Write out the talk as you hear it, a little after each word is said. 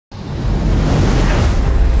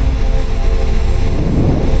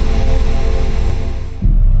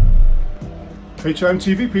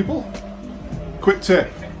HMTV people, quick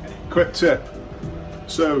tip.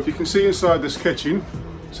 So if you can see inside this kitchen,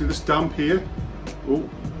 see this damp here? Oh,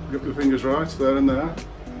 get the fingers right, there and there.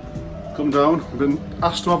 Come down. I've been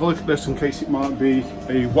asked to have a look at this in case it might be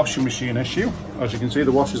a washing machine issue. As you can see,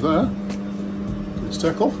 the wash is there. It's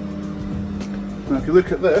tickle. Now if you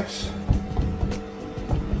look at this,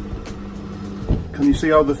 can you see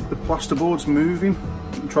how the plasterboard's moving?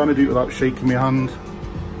 I'm trying to do it without shaking my hand.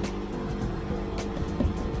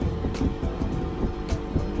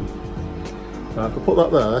 Now if I put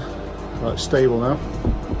that there, right, it's stable now.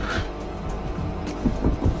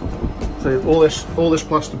 So all this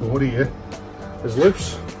plasterboard here is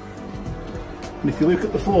loose. And if you look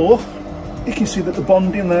at the floor, you can see that the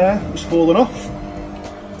bonding there has fallen off.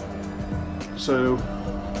 So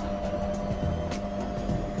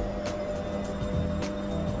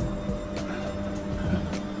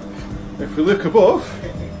if we look above,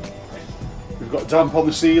 we've got damp on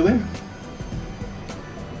the ceiling.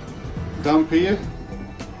 Damp here,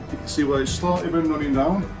 you can see where it's slightly been running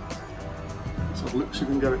down. Let's have a look so you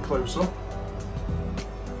can get it closer.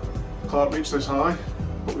 Can't reach this high,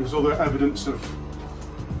 but there's other evidence of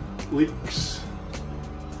leaks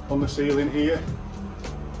on the ceiling here.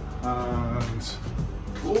 And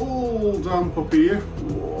all damp up here.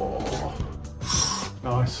 Whoa.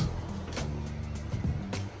 Nice.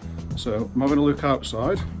 So I'm having a look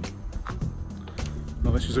outside.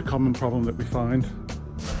 Now this is a common problem that we find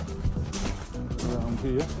around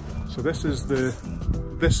here. So this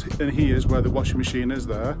in here is where the washing machine is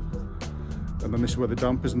there, and then this is where the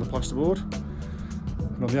damp is in the plasterboard.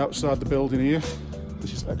 And on the outside the building here,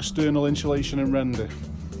 this is external insulation and render.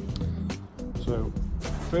 So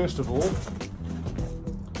first of all,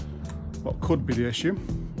 what could be the issue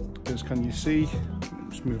is, can you see,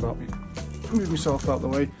 just move myself out of the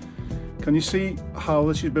way, can you see how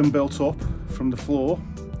this has been built up from the floor?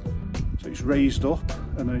 So it's raised up,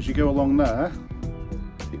 and as you go along there,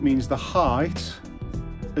 it means the height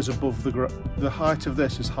is above the height of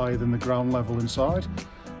this is higher than the ground level inside,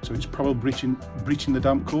 so it's probably breaching the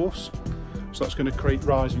damp course. So that's going to create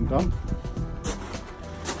rising damp.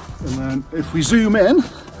 And then if we zoom in,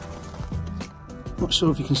 not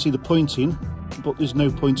sure if you can see the pointing, but there's no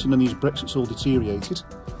pointing on these bricks, it's all deteriorated.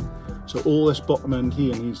 So all this bottom end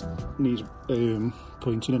here needs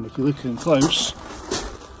pointing, and if you look in close,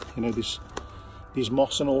 you know, there's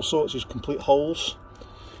moss and all sorts, there's complete holes.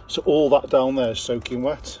 So all that down there is soaking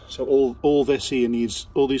wet. So all this here needs,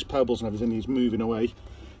 all these pebbles and everything needs moving away,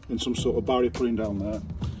 and some sort of barrier putting down there.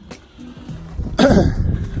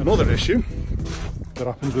 Another issue that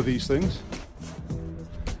happens with these things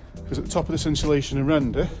is at the top of this insulation and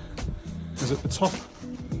render, is at the top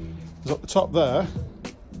there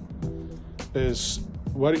is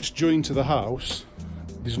where it's joined to the house.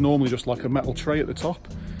 There's normally just like a metal tray at the top,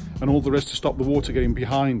 and all there is to stop the water getting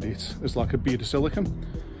behind it is like a bead of silicone.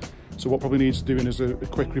 So what probably needs doing is a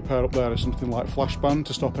quick repair up there, is something like flash band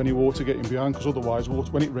to stop any water getting behind, because otherwise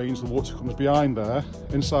when it rains the water comes behind there.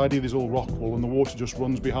 Inside here there's all rock wool and the water just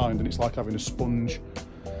runs behind, and it's like having a sponge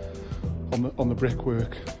on the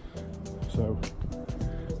brickwork. So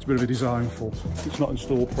it's a bit of a design fault. It's not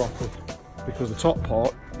installed properly, because the top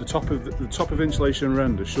part, the top of insulation and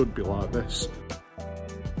render should be like this.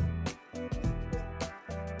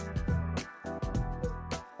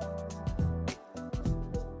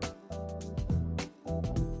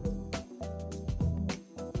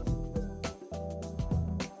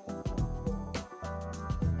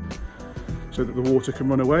 So that the water can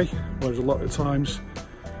run away, whereas a lot of times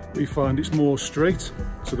we find it's more straight,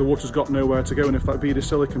 so the water's got nowhere to go, and if that bead of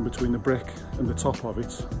silicone between the brick and the top of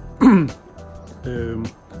it,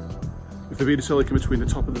 if the bead of silicone between the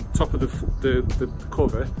top of the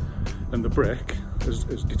cover and the brick has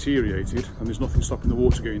deteriorated, and there's nothing stopping the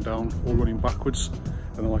water going down or running backwards,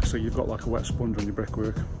 and then like I say, you've got like a wet sponge on your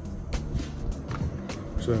brickwork.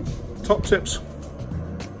 So top tips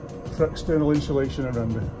for external insulation and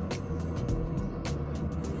render.